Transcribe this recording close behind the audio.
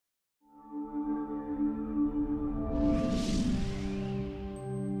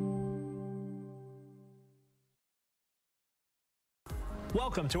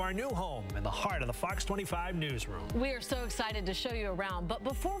Welcome to our new home in the heart of the Fox 25 newsroom. We are so excited to show you around, but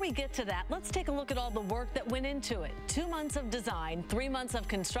before we get to that, let's take a look at all the work that went into it. 2 months of design, 3 months of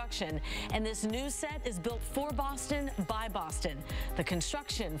construction, and this new set is built for Boston by Boston. The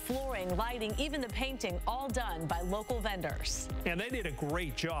construction, flooring, lighting, even the painting, all done by local vendors. And they did a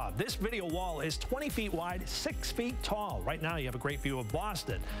great job. This video wall is 20 feet wide, 6 feet tall. Right now you have a great view of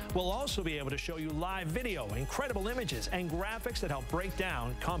Boston. We'll also be able to show you live video, incredible images, and graphics that help break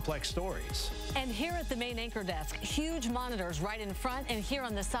down complex stories. And here at the main anchor desk, huge monitors right in front and here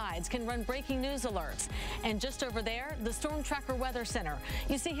on the sides can run breaking news alerts. And just over there, the Storm Tracker Weather Center.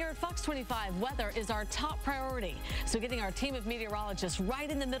 You see, here at Fox 25, weather is our top priority. So getting our team of meteorologists right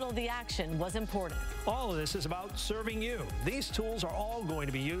in the middle of the action was important. All of this is about serving you. These tools are all going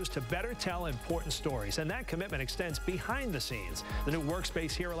to be used to better tell important stories, and that commitment extends behind the scenes. The new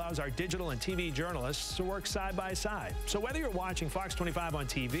workspace here allows our digital and TV journalists to work side by side. So whether you're watching Fox 25 on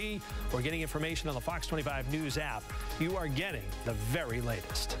TV or getting information on the Fox 25 News app, you are getting the very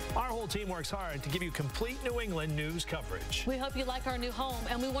latest. Our whole team works hard to give you complete New England news coverage. We hope you like our new home,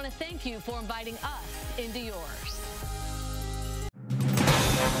 and we want to thank you for inviting us into yours.